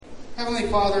Heavenly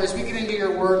Father, as we get into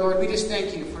your word, Lord, we just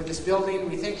thank you for this building.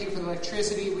 We thank you for the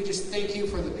electricity. We just thank you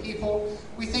for the people.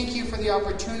 We thank you for the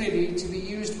opportunity to be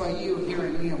used by you here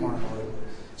in Myanmar, Lord.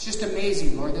 It's just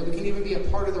amazing, Lord, that we can even be a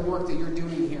part of the work that you're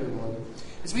doing here, Lord.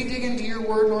 As we dig into your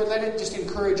word, Lord, let it just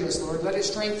encourage us, Lord. Let it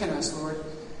strengthen us, Lord.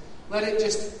 Let it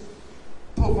just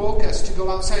provoke us to go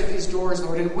outside these doors,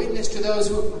 Lord, and witness to those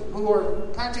who are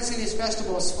practicing these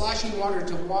festivals, splashing water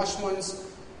to wash one's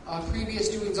previous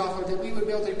doings off of, that we would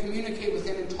be able to communicate with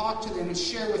them and talk to them and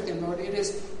share with them, Lord. It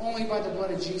is only by the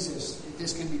blood of Jesus that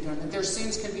this can be done, that their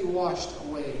sins can be washed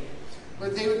away.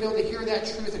 Lord, they would be able to hear that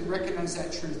truth and recognize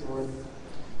that truth, Lord.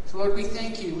 So, Lord, we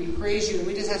thank you, we praise you, and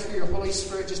we just ask for your Holy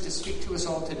Spirit just to speak to us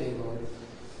all today, Lord.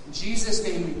 In Jesus'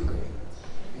 name we pray.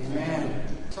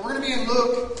 Amen. So we're going to be in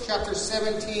Luke chapter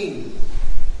 17.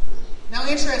 Now,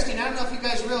 interesting, I don't know if you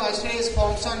guys realize today is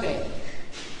Palm Sunday.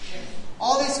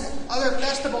 All these other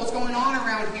festivals going on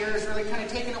around here is really kind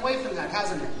of taken away from that,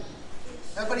 hasn't it?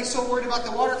 Everybody's so worried about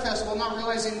the water festival, not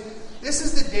realizing this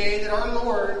is the day that our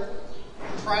Lord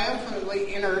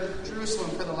triumphantly entered Jerusalem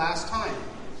for the last time.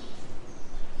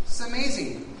 It's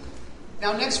amazing.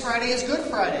 Now, next Friday is Good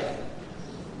Friday.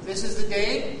 This is the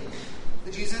day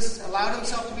that Jesus allowed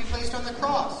himself to be placed on the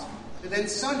cross. And then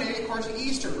Sunday, of course,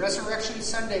 Easter, Resurrection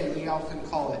Sunday, we often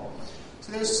call it.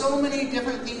 So there's so many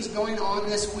different things going on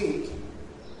this week.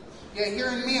 Yet here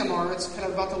in Myanmar, it's kind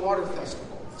of about the water festival.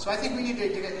 So I think we need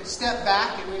to step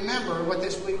back and remember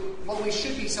what we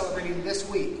should be celebrating this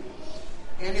week.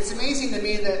 And it's amazing to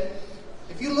me that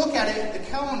if you look at it, the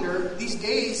calendar, these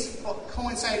days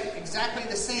coincide exactly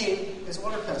the same as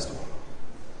water festival.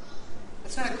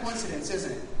 It's not a coincidence,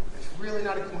 isn't it? It's really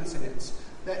not a coincidence.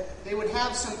 That they would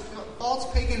have some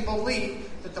false pagan belief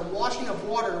that the washing of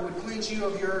water would cleanse you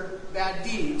of your bad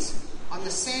deeds on the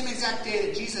same exact day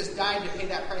that Jesus died to pay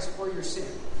that price for your sin.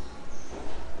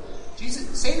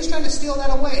 Satan's trying to steal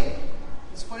that away.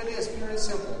 That's what it is, pure and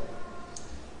simple.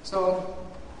 So,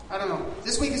 I don't know.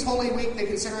 This week is Holy Week. They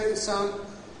consider it some.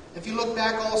 If you look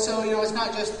back also, it's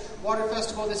not just Water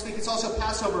Festival this week. It's also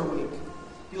Passover week.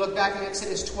 You look back in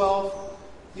Exodus 12,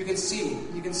 you can see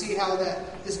how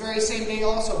that this very same day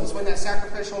also is when that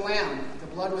sacrificial lamb, the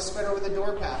blood was spread over the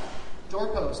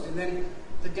doorpost, and then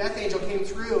the death angel came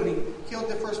through and he killed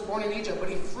the firstborn in Egypt, but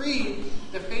he freed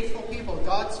the faithful people,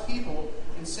 God's people,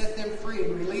 and set them free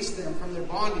and released them from their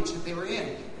bondage that they were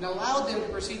in, and allowed them to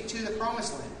proceed to the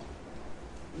promised land.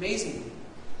 Amazing.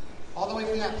 All the way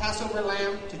from that Passover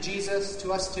lamb to Jesus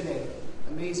to us today.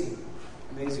 Amazing.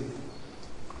 Amazing.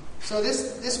 So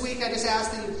this week I just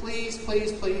ask that you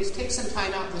please take some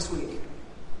time out this week.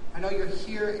 I know you're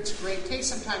here. It's great. Take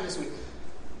some time this week.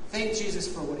 Thank Jesus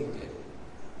for what he did.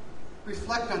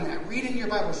 Reflect on that. Read in your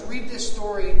Bibles. Read this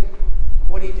story of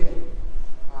what he did.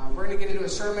 We're going to get into a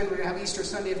sermon. We're going to have Easter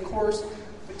Sunday, of course.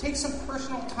 But take some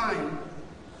personal time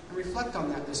and reflect on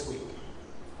that this week.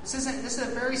 This is a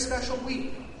very special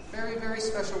week. Very, very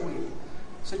special week.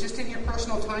 So just in your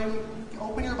personal time,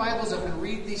 open your Bibles up and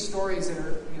read these stories that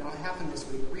are, happened this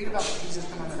week. Read about Jesus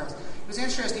coming on the cross. It was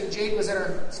interesting. Jade was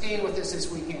staying with us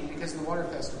this weekend because of the water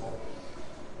festival.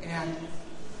 And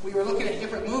we were looking at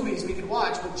different movies we could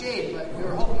watch with Jade, but we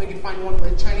were hoping we could find one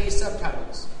with Chinese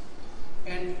subtitles.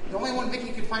 And the only one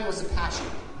Vicky could find was The Passion.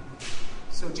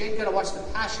 So Jade got to watch The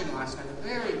Passion last night. A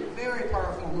very, very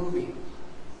powerful movie.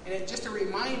 And it's just a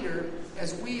reminder,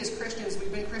 as we as Christians,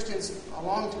 we've been Christians a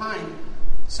long time,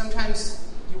 sometimes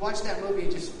you watch that movie,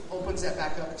 it just opens that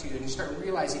back up to you, and you start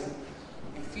realizing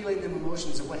and feeling the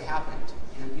emotions of what happened.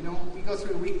 And, we go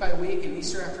through week by week and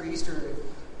Easter after Easter,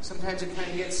 sometimes it kind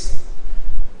of gets,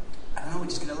 we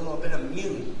just get a little bit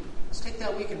immune. Let's take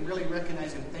that week and really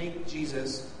recognize and thank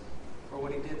Jesus for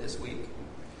what he did this week.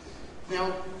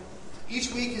 Now,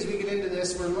 each week as we get into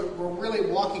this, we're really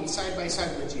walking side by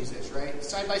side with Jesus, right?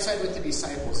 Side by side with the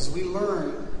disciples as we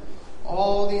learn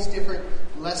all these different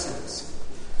lessons.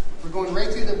 We're going right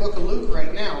through the book of Luke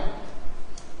right now.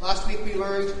 Last week we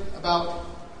learned about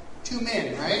two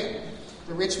men, right?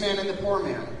 The rich man and the poor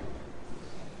man.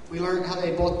 We learned how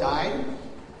they both died.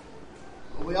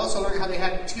 But we also learned how they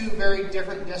had two very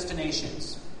different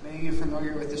destinations. Many of you are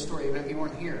familiar with this story, even if you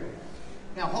weren't here.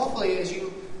 Now, hopefully, as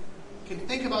you can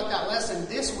think about that lesson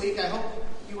this week, I hope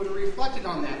you would have reflected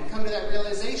on that and come to that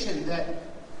realization that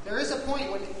there is a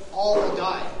point when all will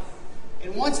die.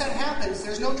 And once that happens,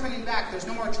 there's no turning back. There's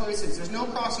no more choices. There's no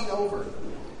crossing over.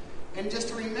 And just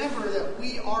to remember that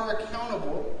we are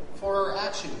accountable for our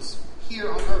actions here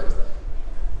on earth.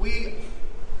 We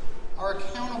are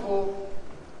accountable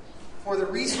for the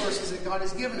resources that God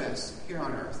has given us here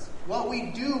on earth. What we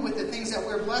do with the things that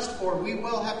we're blessed for, we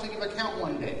will have to give account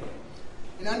one day.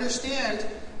 And understand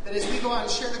that as we go out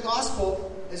and share the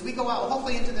gospel, as we go out,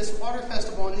 hopefully into this water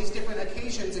festival and these different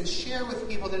occasions, and share with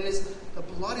people that it is the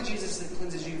blood of Jesus that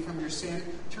cleanses you from your sin,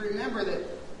 to remember that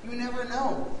you never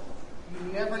know.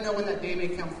 You never know when that day may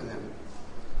come for them.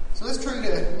 So let's turn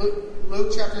to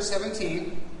Luke chapter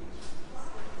 17.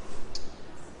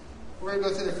 We're going to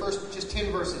go through the first just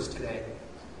 10 verses today.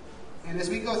 And as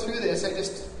we go through this,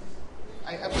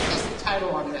 I put this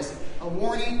title on this: A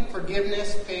Warning,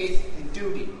 Forgiveness, Faith, and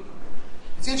Duty.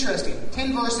 It's interesting.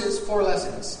 10 verses, 4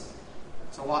 lessons.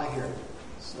 It's a lot here.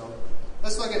 So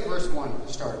let's look at verse 1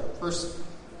 to start.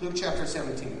 Luke chapter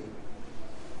 17.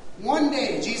 One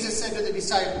day, Jesus said to the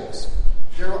disciples,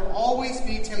 "There will always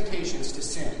be temptations to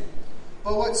sin.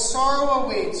 But what sorrow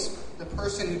awaits the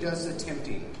person who does the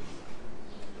tempting."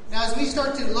 Now, as we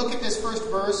start to look at this first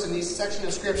verse in this section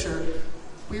of Scripture,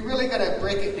 we really got to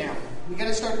break it down. We got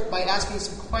to start by asking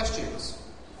some questions.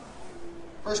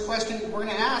 First question we're going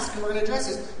to ask and we're going to address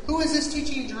is, who is this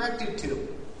teaching directed to?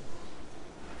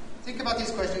 Think about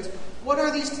these questions. What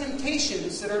are these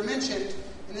temptations that are mentioned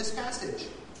in this passage?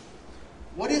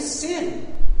 What is sin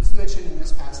that's mentioned in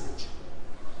this passage?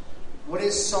 What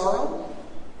is sorrow?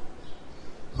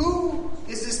 Who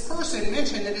is this person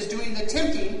mentioned that is doing the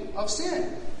tempting of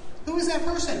sin? Who is that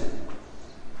person?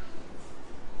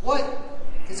 What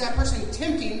is that person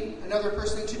tempting another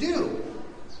person to do?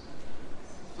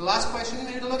 The last question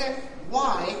we need to look at: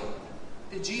 why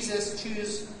did Jesus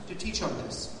choose to teach on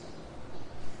this?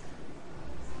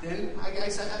 Then,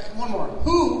 one more.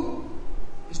 Who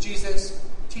is Jesus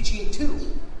teaching to?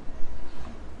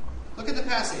 Look at the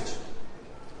passage.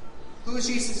 Who is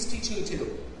Jesus teaching to?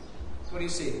 What do you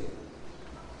see?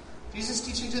 Jesus is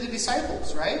teaching to the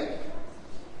disciples, right? It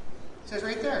says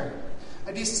right there.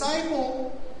 A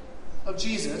disciple of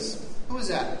Jesus, who is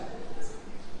that?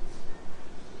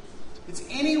 It's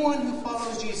anyone who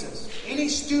follows Jesus. Any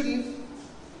student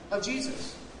of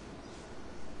Jesus.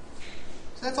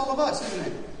 So that's all of us, isn't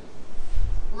it?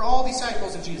 We're all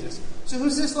disciples of Jesus. So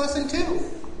who's this lesson to?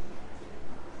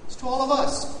 It's to all of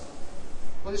us.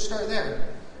 We'll just start there.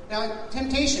 Now,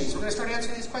 temptations. We're going to start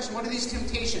answering these questions. What are these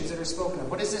temptations that are spoken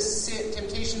of? What is this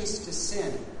temptations to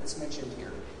sin that's mentioned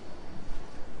here?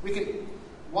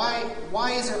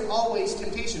 Why is there always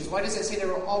temptations? Why does it say there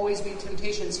will always be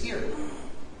temptations here?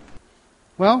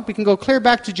 Well, we can go clear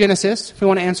back to Genesis if we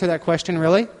want to answer that question,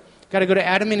 really. Got to go to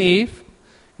Adam and Eve,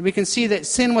 and we can see that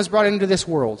sin was brought into this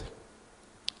world.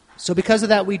 So because of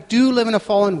that, we do live in a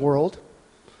fallen world,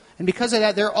 and because of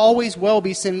that, there always will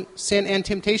be sin and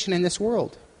temptation in this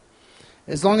world.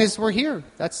 As long as we're here,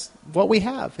 that's what we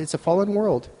have. It's a fallen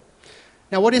world.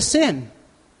 Now, what is sin?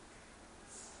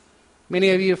 Many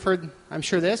of you have heard, I'm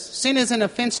sure, this. Sin is an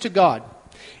offense to God.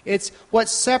 It's what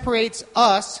separates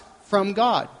us from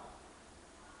God.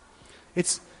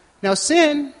 Now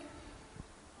sin,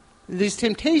 these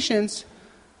temptations,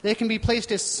 they can be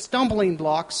placed as stumbling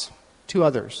blocks to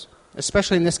others,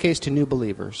 especially in this case to new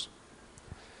believers.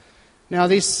 Now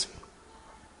these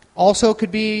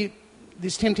temptations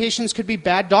could be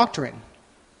bad doctrine.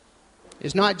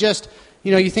 It's not just,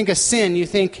 you think of sin, you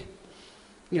think,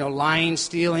 lying,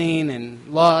 stealing, and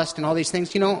lust, and all these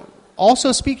things.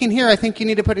 Also speaking here, I think you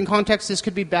need to put in context, this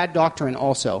could be bad doctrine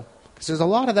also, because there's a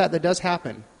lot of that does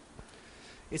happen.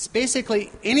 It's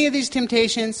basically any of these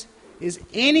temptations is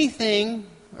anything,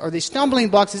 or these stumbling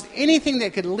blocks is anything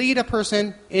that could lead a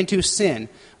person into sin,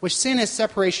 which sin is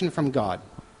separation from God.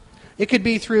 It could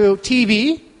be through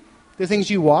TV, the things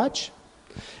you watch.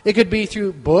 It could be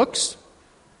through books.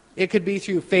 It could be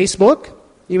through Facebook,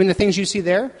 even the things you see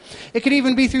there. It could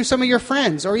even be through some of your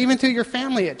friends, or even through your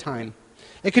family at times.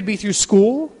 It could be through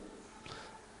school.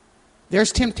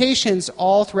 There's temptations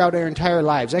all throughout our entire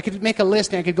lives. I could make a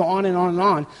list and I could go on and on and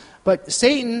on. But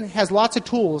Satan has lots of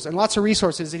tools and lots of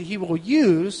resources that he will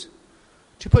use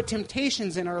to put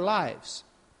temptations in our lives.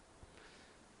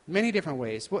 Many different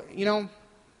ways. Well,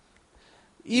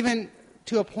 even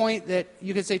to a point that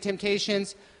you could say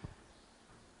temptations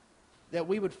that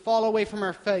we would fall away from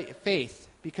our faith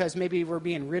because maybe we're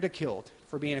being ridiculed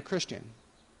for being a Christian.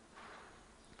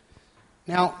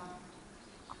 Now,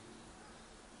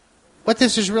 what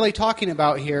this is really talking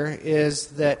about here is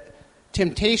that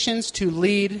temptations to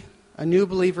lead a new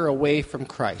believer away from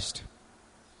Christ.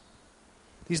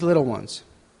 These little ones.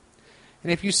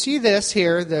 And if you see this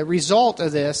here, the result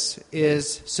of this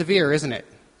is severe, isn't it?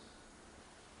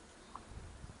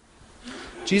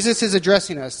 Jesus is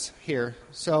addressing us here.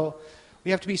 So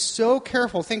we have to be so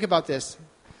careful. Think about this.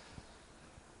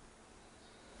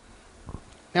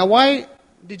 Now, why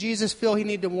did Jesus feel he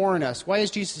needed to warn us? Why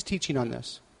is Jesus teaching on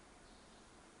this?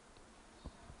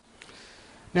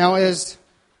 Now, as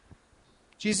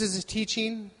Jesus is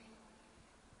teaching,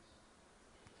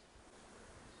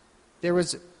 there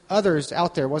was others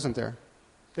out there, wasn't there?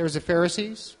 There was the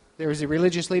Pharisees. There was the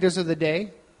religious leaders of the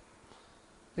day.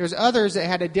 There was others that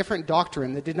had a different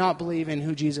doctrine, that did not believe in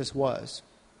who Jesus was.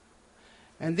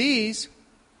 And these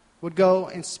would go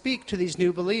and speak to these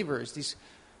new believers, these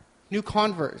new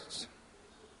converts,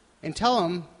 and tell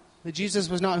them that Jesus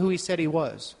was not who he said he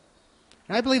was.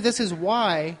 And I believe this is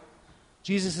why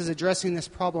Jesus is addressing this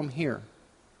problem here.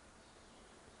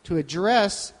 To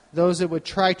address those that would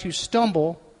try to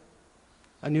stumble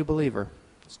a new believer.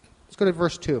 Let's go to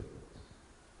verse 2.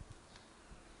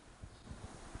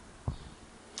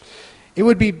 It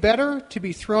would be better to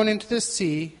be thrown into the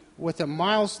sea with a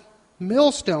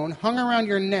millstone hung around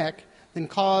your neck than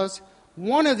cause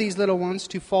one of these little ones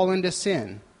to fall into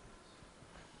sin.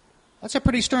 That's a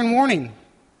pretty stern warning.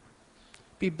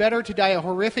 Be better to die a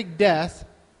horrific death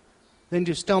than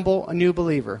to stumble a new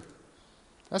believer.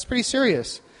 That's pretty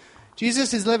serious.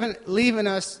 Jesus is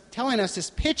telling us this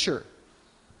picture.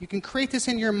 You can create this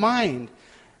in your mind,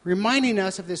 reminding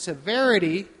us of the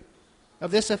severity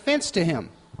of this offense to him.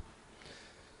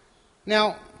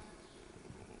 Now,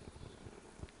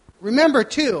 remember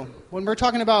too, when we're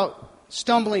talking about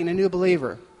stumbling a new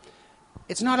believer,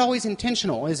 it's not always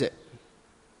intentional, is it?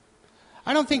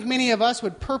 I don't think many of us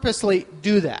would purposely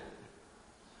do that.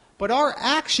 But our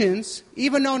actions,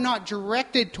 even though not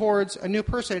directed towards a new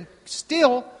person,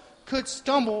 still could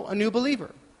stumble a new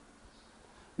believer.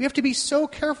 We have to be so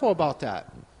careful about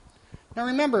that. Now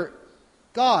remember,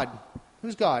 God,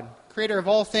 who's God? Creator of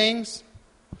all things,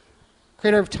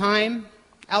 creator of time,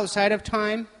 outside of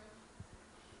time,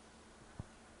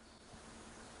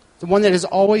 the one that has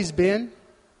always been.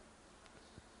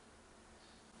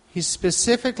 He's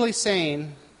specifically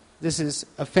saying this is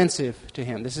offensive to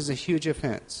him. This is a huge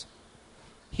offense.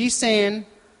 He's saying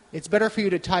it's better for you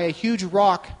to tie a huge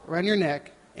rock around your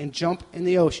neck and jump in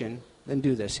the ocean than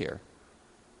do this here.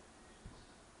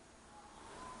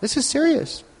 This is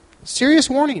serious. Serious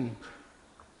warning.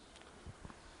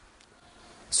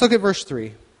 Let's look at verse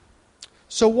 3.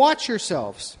 So watch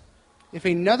yourselves. If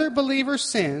another believer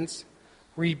sins,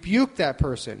 rebuke that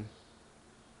person.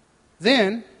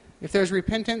 Then, if there's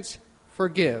repentance,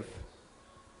 forgive.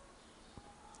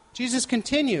 Jesus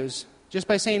continues just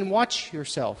by saying, watch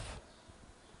yourself.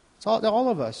 It's all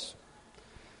of us.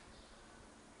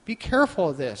 Be careful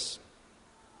of this.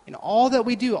 In all that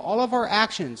we do, all of our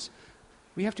actions,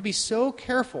 we have to be so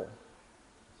careful.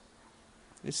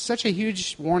 It's such a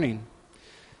huge warning.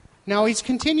 Now he's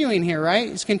continuing here, right?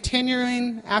 He's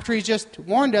continuing, after he's just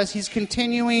warned us, he's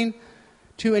continuing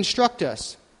to instruct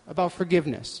us about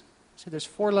forgiveness. So there's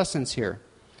 4 lessons here.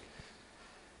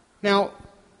 Now,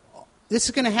 this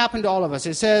is going to happen to all of us.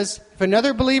 It says, if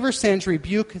another believer sins,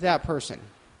 rebuke that person.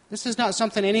 This is not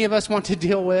something any of us want to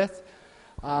deal with.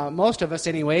 Most of us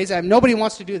anyways. Nobody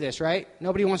wants to do this, right?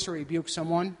 Nobody wants to rebuke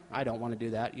someone. I don't want to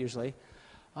do that usually.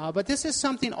 But this is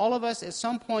something all of us, at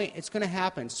some point, it's going to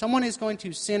happen. Someone is going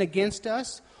to sin against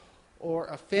us or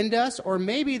offend us, or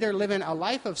maybe they're living a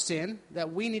life of sin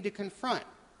that we need to confront.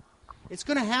 It's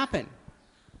going to happen.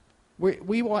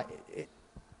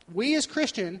 We as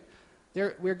Christian,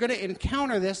 we're going to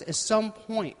encounter this at some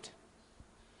point.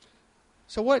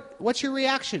 So what's your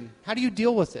reaction? How do you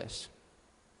deal with this?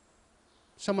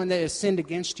 Someone that has sinned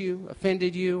against you,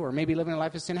 offended you, or maybe living a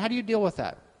life of sin, how do you deal with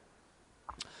that?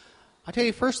 I'll tell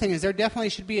you, first thing is there definitely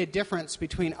should be a difference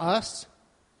between us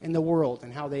and the world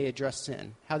and how they address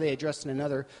sin, how they address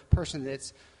another person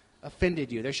that's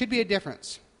offended you. There should be a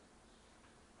difference.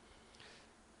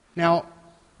 Now,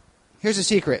 here's a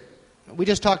secret. We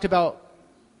just talked about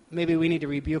maybe we need to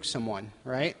rebuke someone,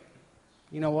 right?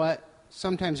 You know what?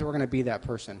 Sometimes we're going to be that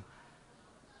person.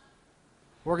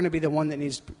 We're going to be the one that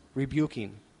needs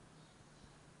rebuking.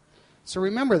 So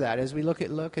remember that as we look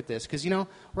at this. Because,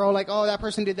 we're all like, oh, that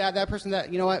person did that person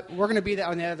that. You know what? We're going to be that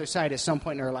on the other side at some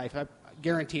point in our life. I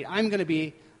guarantee I'm going to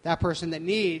be that person that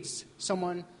needs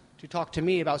someone to talk to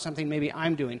me about something maybe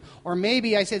I'm doing. Or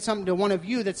maybe I said something to one of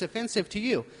you that's offensive to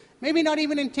you. Maybe not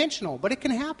even intentional, but it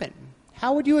can happen.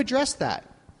 How would you address that?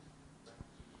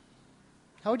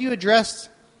 How would you address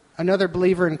another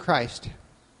believer in Christ?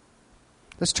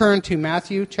 Let's turn to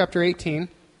Matthew chapter 18.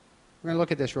 We're going to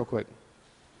look at this real quick.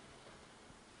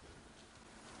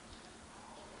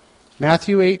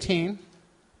 Matthew 18,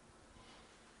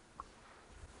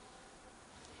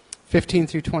 15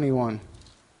 through 21.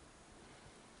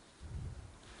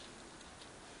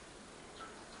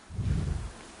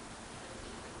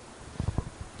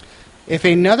 If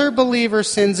another believer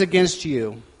sins against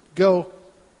you, go,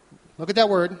 look at that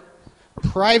word,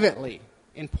 privately,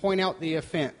 and point out the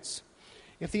offense.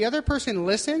 If the other person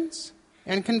listens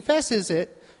and confesses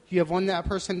it, you have won that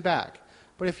person back.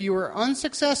 But if you are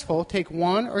unsuccessful, take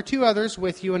one or two others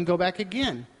with you and go back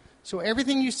again. So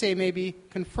everything you say may be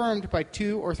confirmed by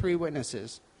 2 or 3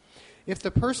 witnesses. If the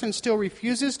person still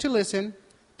refuses to listen,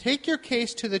 take your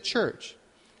case to the church.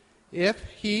 If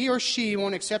he or she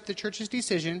won't accept the church's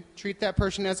decision, treat that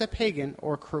person as a pagan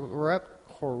or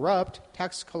corrupt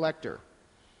tax collector.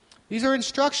 These are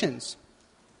instructions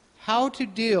how to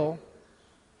deal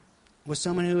with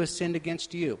someone who has sinned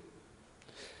against you.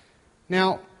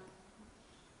 Now,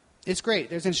 it's great.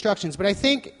 There's instructions. But I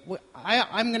think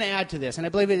I'm going to add to this, and I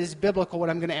believe it is biblical what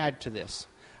I'm going to add to this.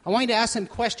 I want you to ask some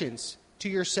questions to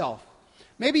yourself.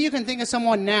 Maybe you can think of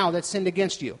someone now that sinned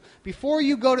against you. Before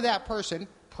you go to that person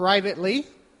privately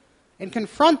and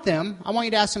confront them, I want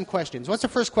you to ask some questions. What's the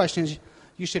first question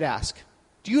you should ask?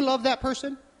 Do you love that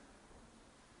person?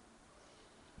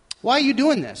 Why are you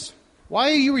doing this?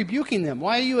 Why are you rebuking them?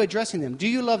 Why are you addressing them? Do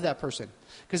you love that person?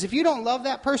 Because if you don't love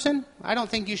that person, I don't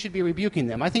think you should be rebuking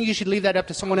them. I think you should leave that up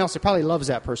to someone else that probably loves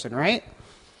that person, right?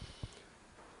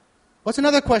 What's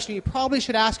another question you probably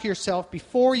should ask yourself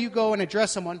before you go and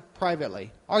address someone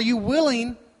privately? Are you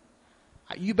willing,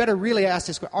 you better really ask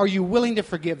this question, are you willing to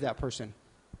forgive that person?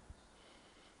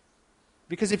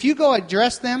 Because if you go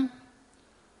address them,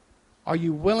 are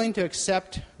you willing to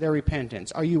accept their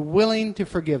repentance? Are you willing to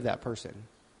forgive that person?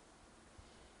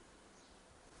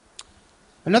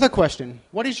 Another question,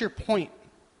 what is your point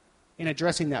in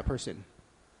addressing that person?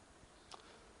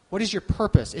 What is your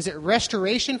purpose? Is it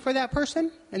restoration for that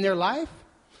person in their life?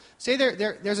 Say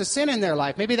there's a sin in their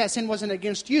life. Maybe that sin wasn't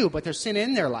against you, but there's sin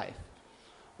in their life.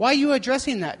 Why are you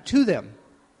addressing that to them?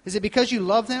 Is it because you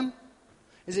love them?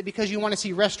 Is it because you want to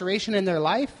see restoration in their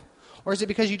life? Or is it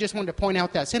because you just want to point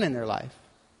out that sin in their life?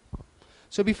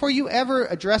 So before you ever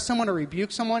address someone or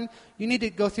rebuke someone, you need to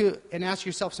go through and ask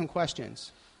yourself some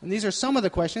questions. And these are some of the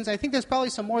questions. I think there's probably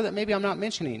some more that maybe I'm not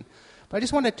mentioning. But I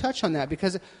just want to touch on that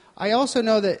because I also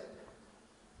know that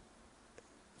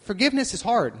forgiveness is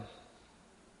hard.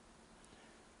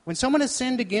 When someone has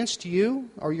sinned against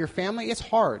you or your family, it's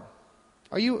hard.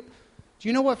 Do you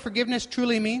know what forgiveness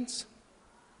truly means?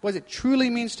 What it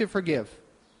truly means to forgive?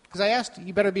 Because I asked,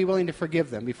 you better be willing to forgive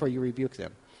them before you rebuke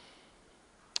them.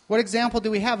 What example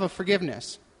do we have of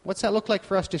forgiveness? What's that look like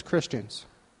for us as Christians?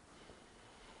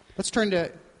 Let's turn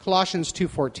to Colossians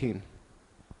 2:14.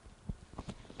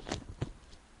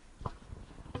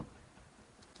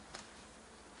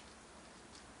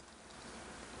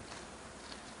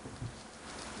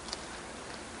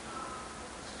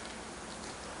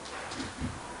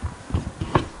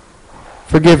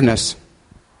 Forgiveness.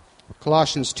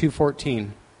 Colossians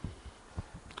 2:14.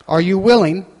 Are you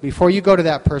willing, before you go to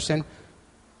that person,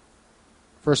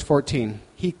 verse 14,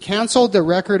 he canceled the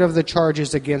record of the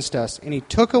charges against us, and he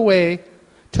took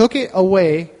it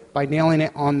away by nailing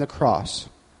it on the cross.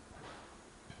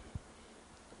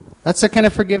 That's the kind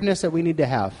of forgiveness that we need to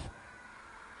have.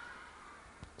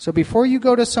 So before you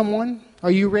go to someone,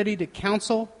 are you ready to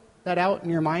cancel that out in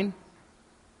your mind?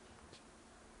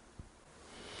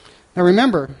 Now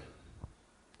remember,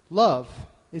 love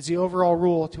is the overall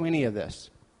rule to any of this.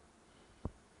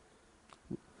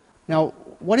 Now,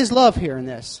 what is love here in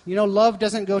this? You know, love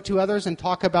doesn't go to others and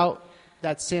talk about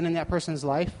that sin in that person's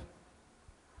life.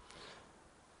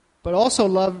 But also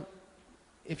love,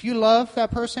 if you love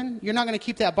that person, you're not going to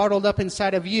keep that bottled up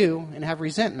inside of you and have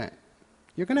resentment.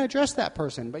 You're going to address that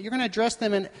person, but you're going to address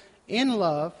them in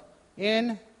love,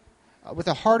 with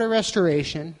a heart of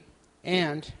restoration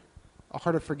and a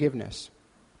heart of forgiveness.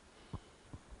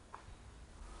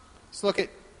 Let's look at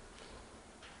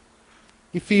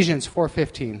Ephesians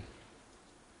 4:15.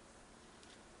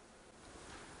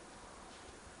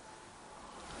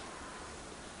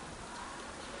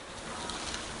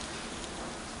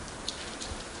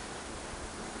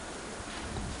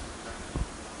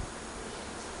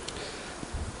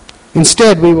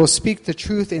 Instead, we will speak the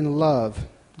truth in love,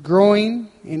 growing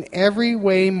in every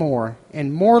way more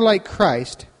and more like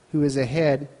Christ, who is the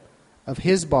head of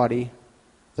his body,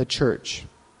 the church.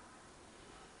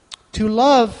 To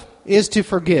love is to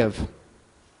forgive.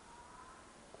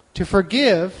 To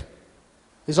forgive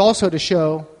is also to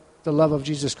show the love of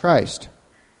Jesus Christ.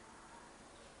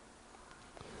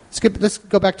 Let's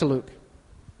go back to Luke.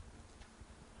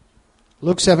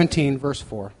 Luke 17, verse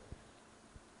 4.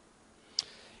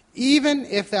 Even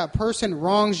if that person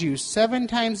wrongs you 7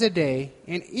 times a day,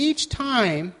 and each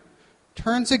time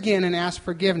turns again and asks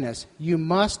forgiveness, you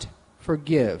must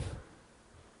forgive.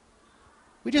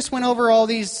 We just went over all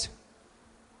these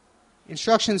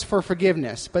instructions for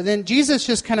forgiveness, but then Jesus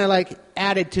just kind of like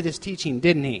added to this teaching,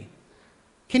 didn't he?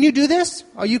 Can you do this?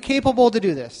 Are you capable to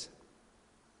do this?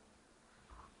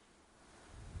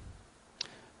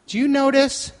 Do you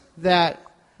notice that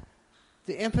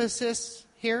the emphasis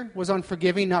here was on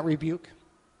forgiving, not rebuke.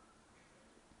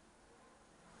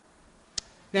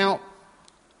 Now,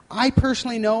 I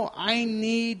personally know I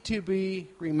need to be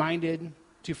reminded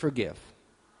to forgive.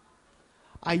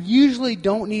 I usually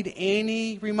don't need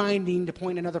any reminding to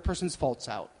point another person's faults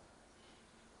out.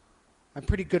 I'm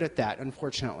pretty good at that,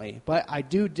 unfortunately. But I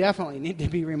do definitely need to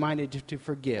be reminded to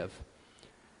forgive.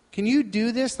 Can you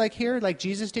do this like here, like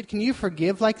Jesus did? Can you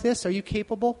forgive like this? Are you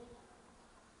capable?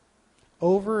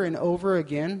 Over and over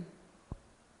again?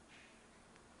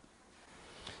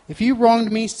 If you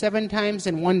wronged me 7 times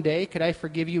in one day, could I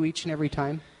forgive you each and every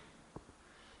time?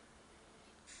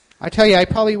 I tell you, I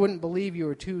probably wouldn't believe you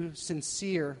were too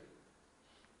sincere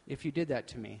if you did that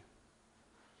to me.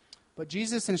 But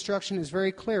Jesus' instruction is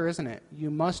very clear, isn't it?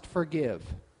 You must forgive.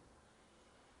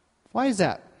 Why is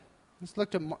that? Let's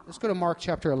go to Mark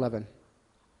chapter 11.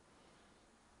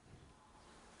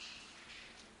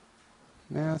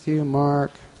 Matthew,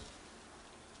 Mark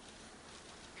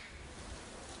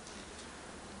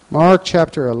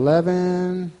chapter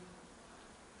 11.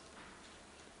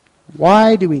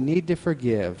 Why do we need to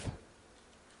forgive?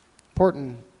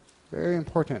 Important, very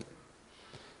important.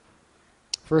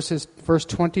 Verse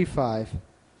 25.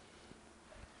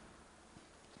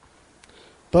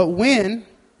 But when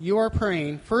you are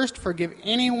praying, first forgive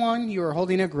anyone you are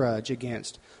holding a grudge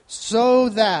against, so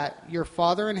that your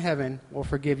Father in heaven will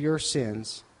forgive your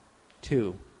sins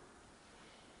too.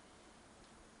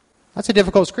 That's a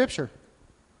difficult scripture.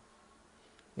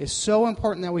 It's so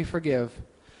important that we forgive.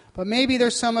 But maybe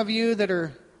there's some of you that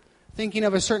are thinking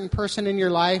of a certain person in your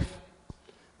life.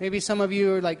 Maybe some of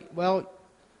you are like, well,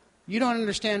 you don't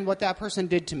understand what that person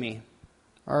did to me.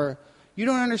 Or you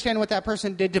don't understand what that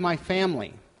person did to my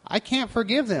family. I can't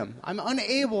forgive them. I'm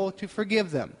unable to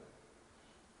forgive them.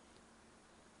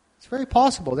 It's very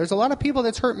possible. There's a lot of people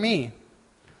that's hurt me.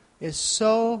 It's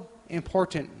so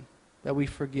important that we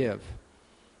forgive.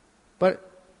 But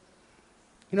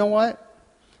you know what?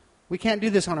 We can't do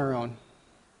this on our own.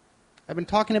 I've been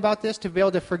talking about this, to be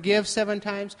able to forgive 7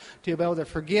 times, to be able to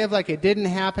forgive like it didn't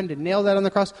happen, to nail that on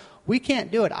the cross. We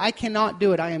can't do it. I cannot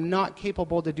do it. I am not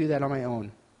capable to do that on my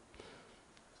own.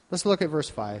 Let's look at verse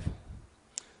 5.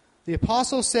 The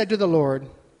apostle said to the Lord,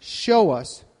 show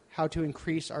us how to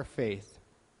increase our faith.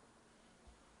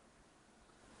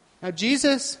 Now,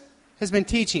 Jesus has been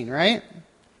teaching, right?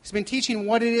 He's been teaching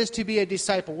what it is to be a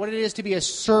disciple, what it is to be a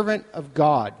servant of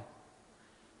God.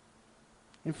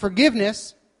 And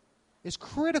forgiveness is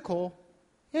critical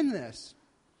in this.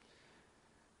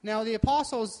 Now, the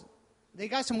apostles, they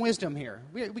got some wisdom here.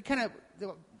 We're kind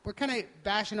of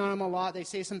bashing on them a lot. They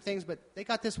say some things, but they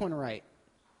got this one right.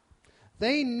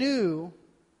 They knew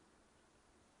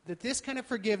that this kind of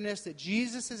forgiveness that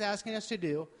Jesus is asking us to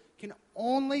do can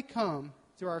only come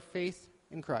through our faith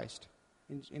in Christ,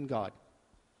 in God.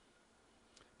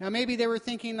 Now, maybe they were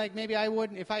thinking, like, maybe I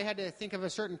would, if I had to think of a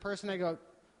certain person, I go,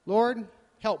 Lord,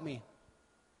 help me.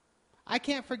 I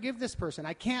can't forgive this person.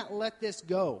 I can't let this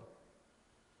go.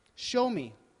 Show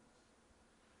me.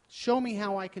 Show me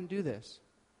how I can do this.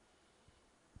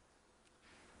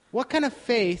 What kind of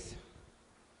faith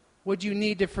would you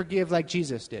need to forgive like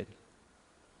Jesus did?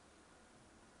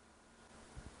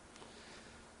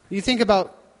 You think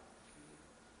about,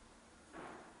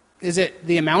 is it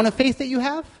the amount of faith that you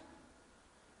have?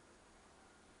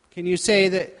 Can you say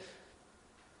that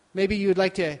maybe you'd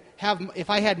like to have, if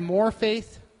I had more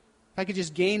faith, if I could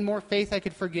just gain more faith, I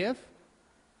could forgive?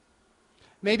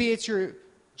 Maybe it's your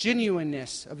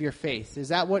genuineness of your faith. Is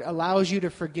that what allows you to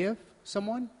forgive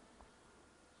someone?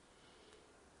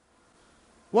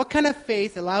 What kind of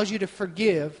faith allows you to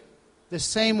forgive the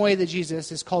same way that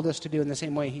Jesus has called us to do in the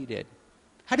same way he did?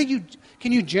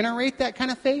 Can you generate that kind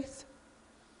of faith?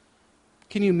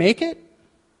 Can you make it?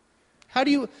 How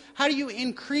do you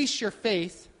increase your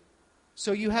faith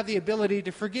so you have the ability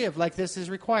to forgive like this is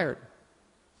required?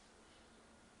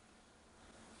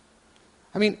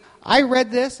 I mean, I read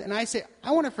this and I say,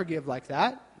 I want to forgive like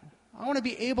that. I want to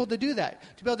be able to do that.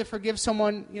 To be able to forgive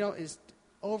someone, is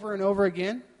over and over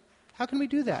again. How can we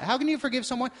do that? How can you forgive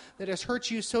someone that has hurt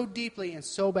you so deeply and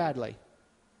so badly?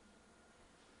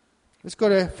 Let's go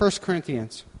to 1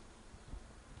 Corinthians.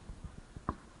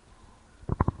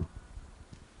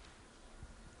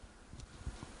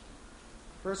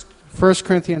 1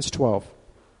 Corinthians 12.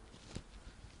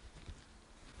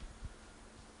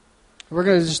 We're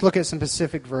going to just look at some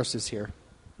specific verses here.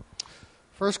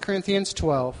 1 Corinthians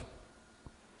 12.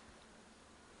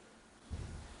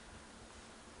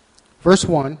 Verse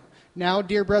 1. Now,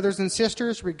 dear brothers and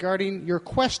sisters, regarding your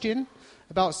question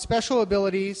about special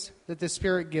abilities that the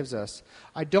Spirit gives us,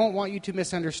 I don't want you to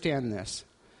misunderstand this.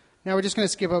 Now we're just going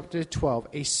to skip up to 12.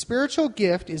 A spiritual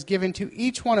gift is given to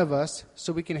each one of us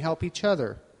so we can help each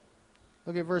other.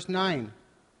 Look at verse 9.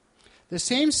 The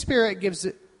same Spirit gives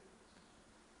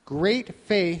great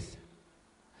faith.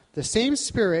 The same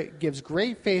Spirit gives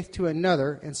great faith to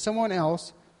another, and someone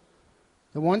else,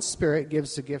 the one Spirit,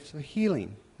 gives the gift of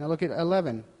healing. Now look at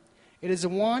 11. It is the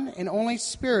one and only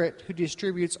Spirit who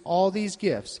distributes all these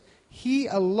gifts. He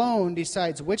alone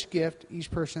decides which gift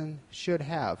each person should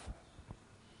have.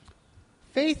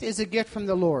 Faith is a gift from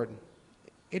the Lord.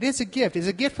 It is a gift. It's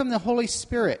a gift from the Holy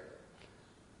Spirit.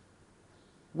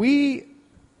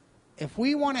 If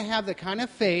we want to have the kind of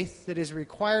faith that is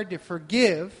required to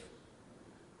forgive,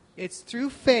 it's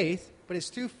through faith, but it's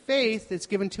through faith that's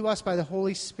given to us by the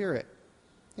Holy Spirit.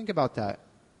 Think about that.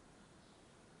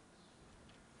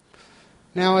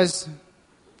 Now, let's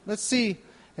see,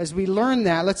 as we learn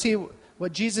that, let's see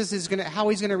what Jesus is how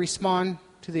he's going to respond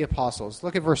to the apostles.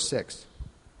 Look at verse 6.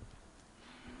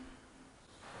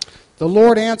 The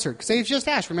Lord answered, because they just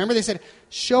asked, remember, they said,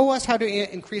 show us how to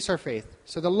increase our faith.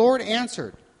 So the Lord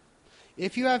answered,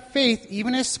 if you have faith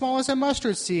even as small as a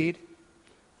mustard seed,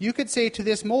 you could say to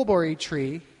this mulberry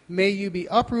tree, may you be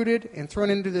uprooted and thrown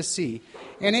into the sea,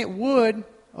 and it would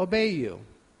obey you.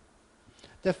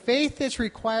 The faith that's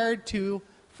required to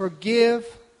forgive,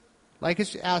 like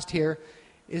it's asked here,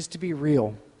 is to be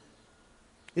real.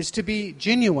 Is to be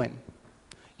genuine.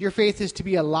 Your faith is to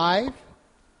be alive.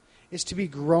 Is to be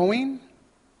growing.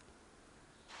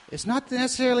 It's not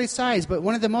necessarily size, but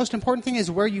one of the most important things is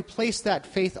where you place that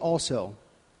faith also.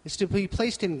 It's to be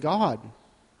placed in God.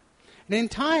 And in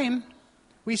time,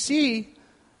 we see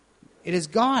it is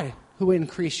God who will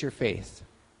increase your faith.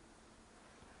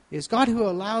 It is God who will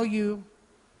allow you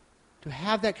to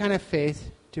have that kind of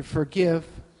faith to forgive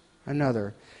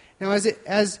another. Now,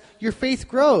 as your faith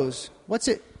grows,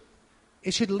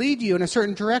 it should lead you in a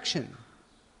certain direction.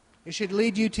 It should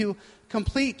lead you to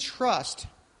complete trust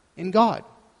in God.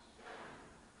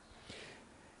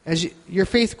 As your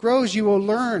faith grows, you will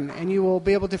learn and you will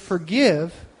be able to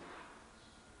forgive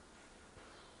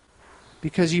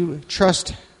because you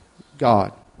trust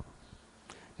God.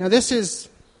 Now, this is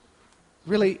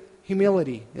really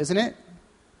humility, isn't it?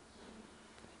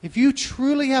 If you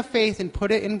truly have faith and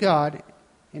put it in God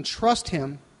and trust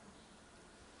Him,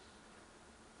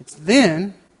 it's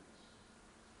then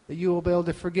that you will be able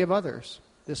to forgive others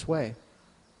this way.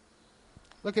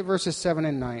 Look at verses 7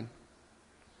 and 9.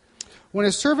 When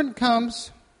a servant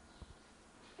comes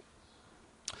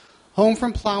home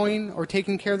from plowing or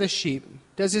taking care of the sheep,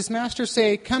 does his master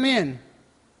say, come in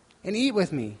and eat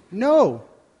with me? No.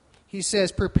 He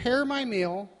says, prepare my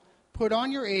meal, put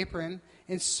on your apron,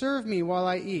 and serve me while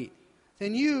I eat.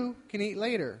 Then you can eat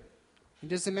later. And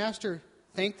does the master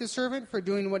thank the servant for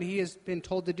doing what he has been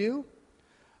told to do?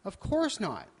 Of course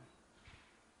not.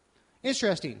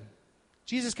 Interesting.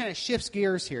 Jesus kind of shifts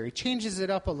gears here. He changes it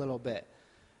up a little bit.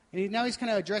 And now he's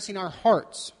kind of addressing our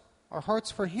hearts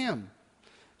for Him.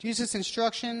 Jesus'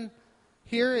 instruction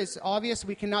here is obvious.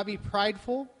 We cannot be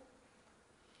prideful.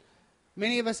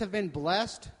 Many of us have been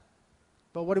blessed,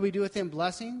 but what do we do with them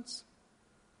blessings?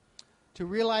 To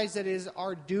realize that it is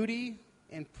our duty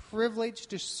and privilege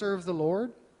to serve the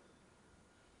Lord.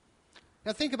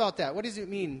 Now think about that. What does it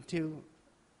mean to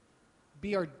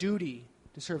be our duty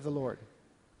to serve the Lord?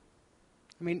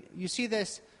 I mean, you see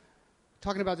this,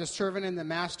 talking about the servant and the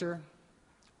master.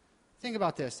 Think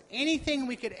about this. Anything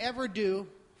we could ever do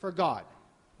for God.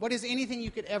 What is anything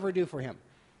you could ever do for Him?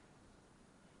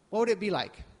 What would it be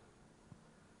like?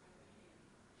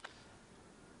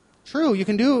 True, you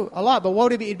can do a lot, but what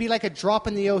would it be? It'd be like a drop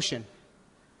in the ocean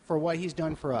for what He's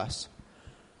done for us.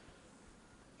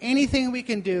 Anything we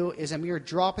can do is a mere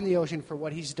drop in the ocean for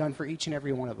what He's done for each and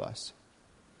every one of us.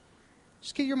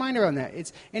 Just get your mind around that.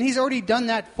 And He's already done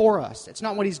that for us. It's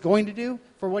not what He's going to do,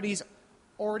 for what He's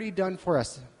already done for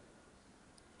us.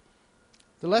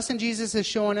 The lesson Jesus is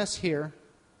showing us here,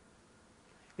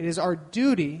 it is our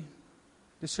duty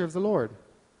to serve the Lord.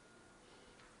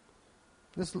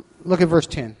 Let's look at verse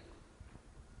 10.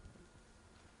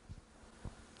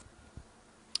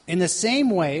 In the same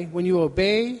way, when you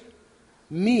obey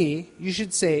me, you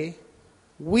should say,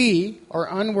 we are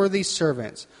unworthy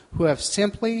servants who have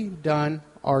simply done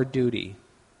our duty.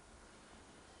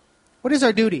 What is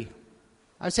our duty?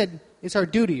 I said it's our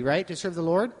duty, right, to serve the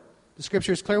Lord? The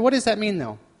Scripture is clear. What does that mean,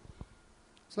 though?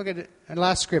 Let's look at the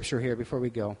last Scripture here before we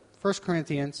go. 1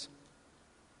 Corinthians.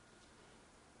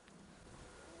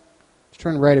 Let's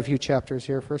turn right a few chapters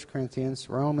here. 1 Corinthians,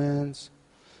 Romans,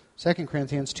 2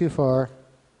 Corinthians, too far.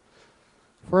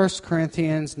 1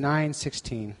 Corinthians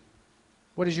 9:16.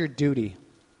 What is your duty?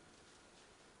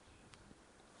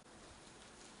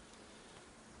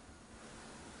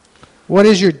 What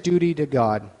is your duty to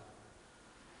God?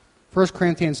 1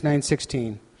 Corinthians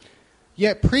 9:16.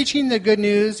 Yet preaching the good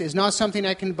news is not something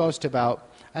I can boast about.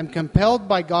 I'm compelled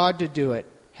by God to do it.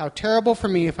 How terrible for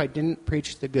me if I didn't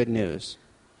preach the good news.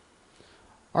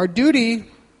 Our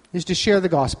duty is to share the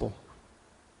gospel.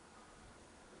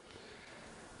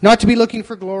 Not to be looking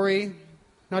for glory,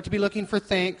 not to be looking for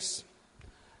thanks,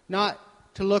 not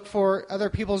to look for other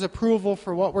people's approval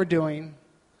for what we're doing,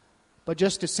 but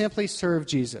just to simply serve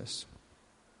Jesus.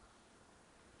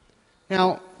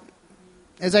 Now,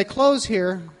 as I close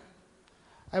here,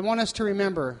 I want us to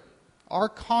remember our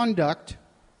conduct,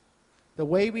 the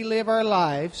way we live our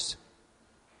lives,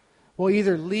 will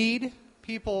either lead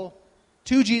people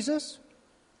to Jesus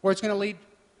or it's going to lead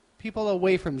people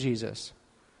away from Jesus.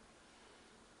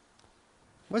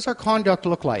 What does our conduct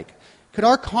look like? Could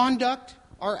our conduct,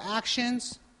 our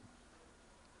actions,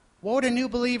 what would a new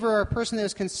believer or a person that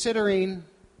is considering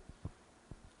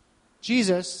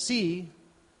Jesus see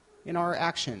in our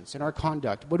actions, in our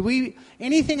conduct? Would we,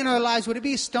 anything in our lives, would it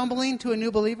be stumbling to a new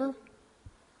believer?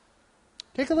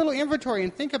 Take a little inventory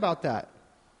and think about that.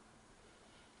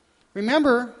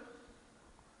 Remember,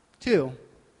 too,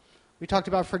 we talked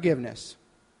about forgiveness.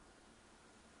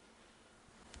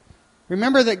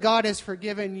 Remember that God has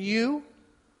forgiven you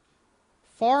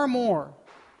far more.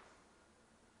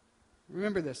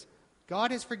 Remember this. God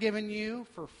has forgiven you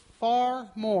for far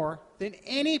more than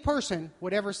any person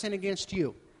would ever sin against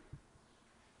you.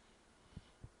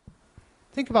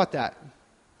 Think about that.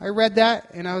 I read that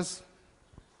and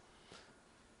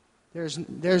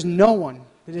there's no one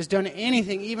that has done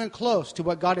anything even close to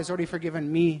what God has already forgiven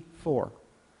me for.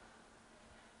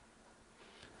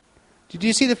 Did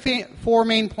you see the four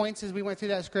main points as we went through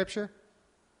that scripture?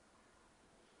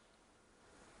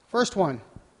 First one,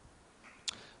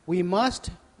 we must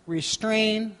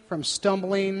restrain from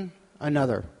stumbling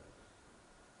another.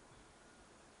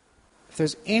 If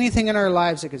there's anything in our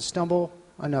lives that could stumble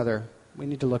another, we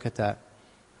need to look at that.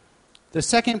 The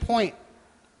second point,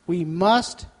 we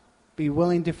must be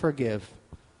willing to forgive.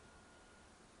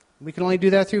 We can only do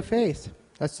that through faith.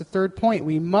 That's the third point.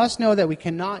 We must know that we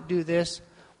cannot do this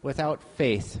without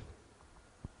faith.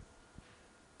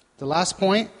 The last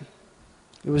point,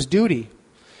 it was duty.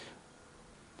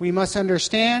 We must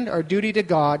understand our duty to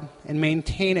God and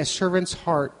maintain a servant's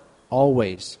heart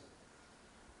always.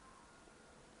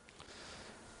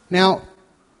 Now,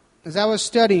 as I was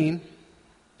studying,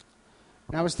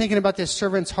 and I was thinking about this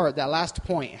servant's heart, that last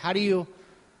point. How do you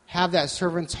have that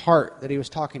servant's heart that he was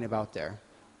talking about there?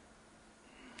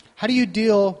 How do you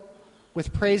deal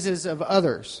with praises of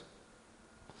others?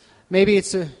 Maybe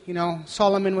it's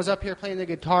Solomon was up here playing the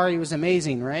guitar. He was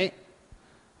amazing, right?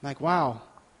 Like, wow,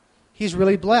 he's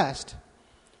really blessed.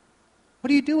 What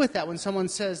do you do with that when someone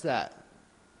says that?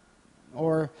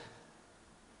 Or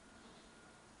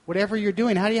whatever you're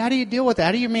doing, how do you deal with that?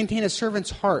 How do you maintain a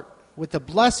servant's heart with the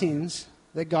blessings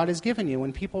that God has given you?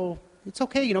 When people, it's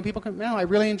okay, people come, no, I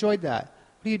really enjoyed that.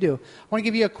 What do you do? I want to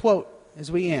give you a quote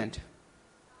as we end.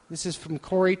 This is from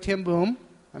Corrie ten Boom.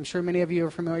 I'm sure many of you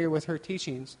are familiar with her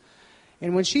teachings.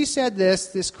 And when she said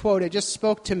this quote, it just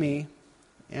spoke to me,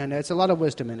 and it's a lot of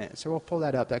wisdom in it. So we'll pull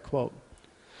that up, that quote.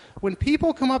 When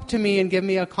people come up to me and give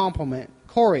me a compliment,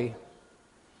 Corrie,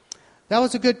 that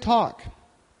was a good talk.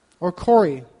 Or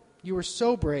Corrie, you were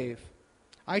so brave.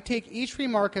 I take each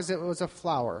remark as it was a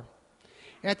flower.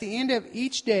 At the end of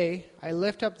each day, I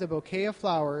lift up the bouquet of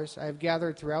flowers I have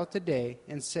gathered throughout the day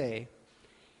and say,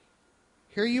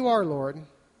 here you are, Lord.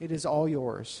 It is all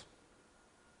yours.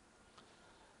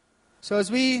 So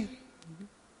as we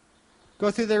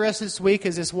go through the rest of this week,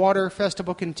 as this water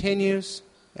festival continues,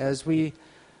 I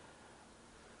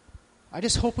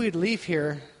just hope we'd leave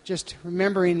here just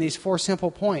remembering these four simple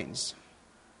points.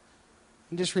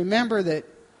 And just remember that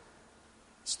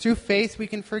it's through faith we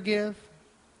can forgive.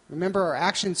 Remember our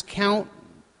actions count.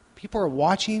 People are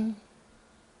watching.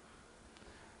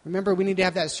 Remember we need to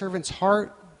have that servant's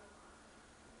heart.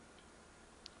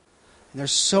 And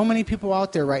there's so many people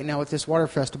out there right now with this water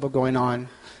festival going on,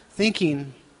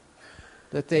 thinking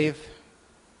that they're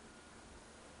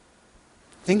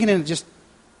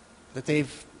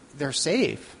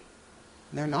safe.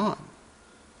 And they're not.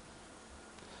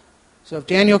 So if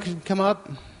Daniel can come up,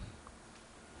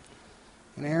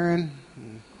 and Aaron,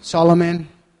 and Solomon,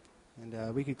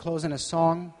 and we could close in a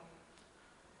song.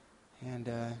 And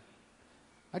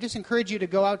I just encourage you to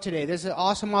go out today. There's an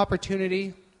awesome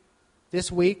opportunity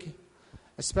this week,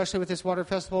 especially with this water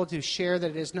festival, to share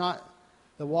that it is not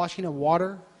the washing of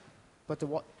water, but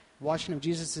the washing of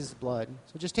Jesus' blood.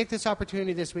 So just take this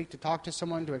opportunity this week to talk to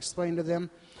someone, to explain to them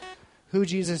who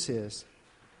Jesus is.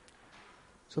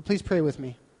 So please pray with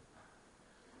me.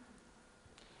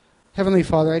 Heavenly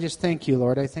Father, I just thank you,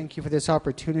 Lord. I thank you for this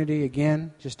opportunity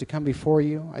again, just to come before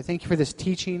you. I thank you for this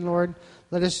teaching, Lord.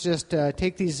 Let us just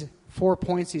take these 4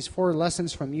 points, these 4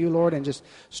 lessons from you, Lord, and just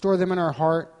store them in our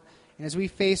heart. And as we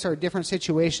face our different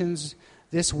situations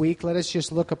this week, let us just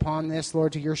look upon this,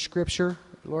 Lord, to your scripture,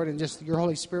 Lord, and just your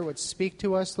Holy Spirit would speak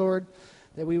to us, Lord,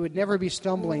 that we would never be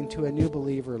stumbling to a new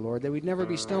believer, Lord, that we'd never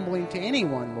be stumbling to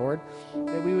anyone, Lord,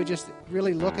 that we would just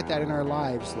really look at that in our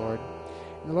lives, Lord.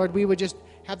 And Lord, we would just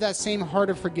have that same heart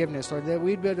of forgiveness, Lord, that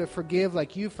we'd be able to forgive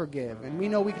like you forgive. And we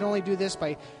know we can only do this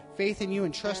by faith in you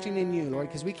and trusting in you, Lord,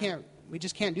 because we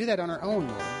just can't do that on our own,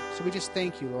 Lord. So we just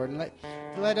thank you, Lord, and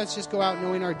let us just go out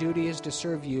knowing our duty is to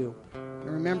serve you and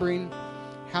remembering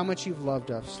how much you've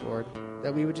loved us, Lord,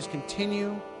 that we would just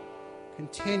continue,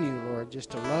 Lord,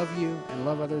 just to love you and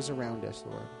love others around us,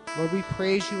 Lord. Lord, we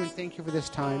praise you and thank you for this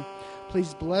time.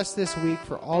 Please bless this week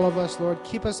for all of us, Lord.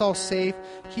 Keep us all safe.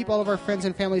 Keep all of our friends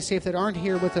and family safe that aren't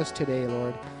here with us today,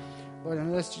 Lord. Lord,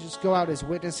 and let's just go out as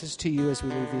witnesses to you as we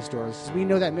leave these doors. We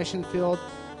know that mission field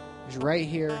is right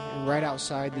here and right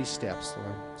outside these steps,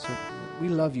 Lord. So we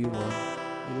love you, Lord.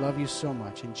 We love you so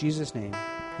much. In Jesus' name,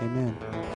 amen.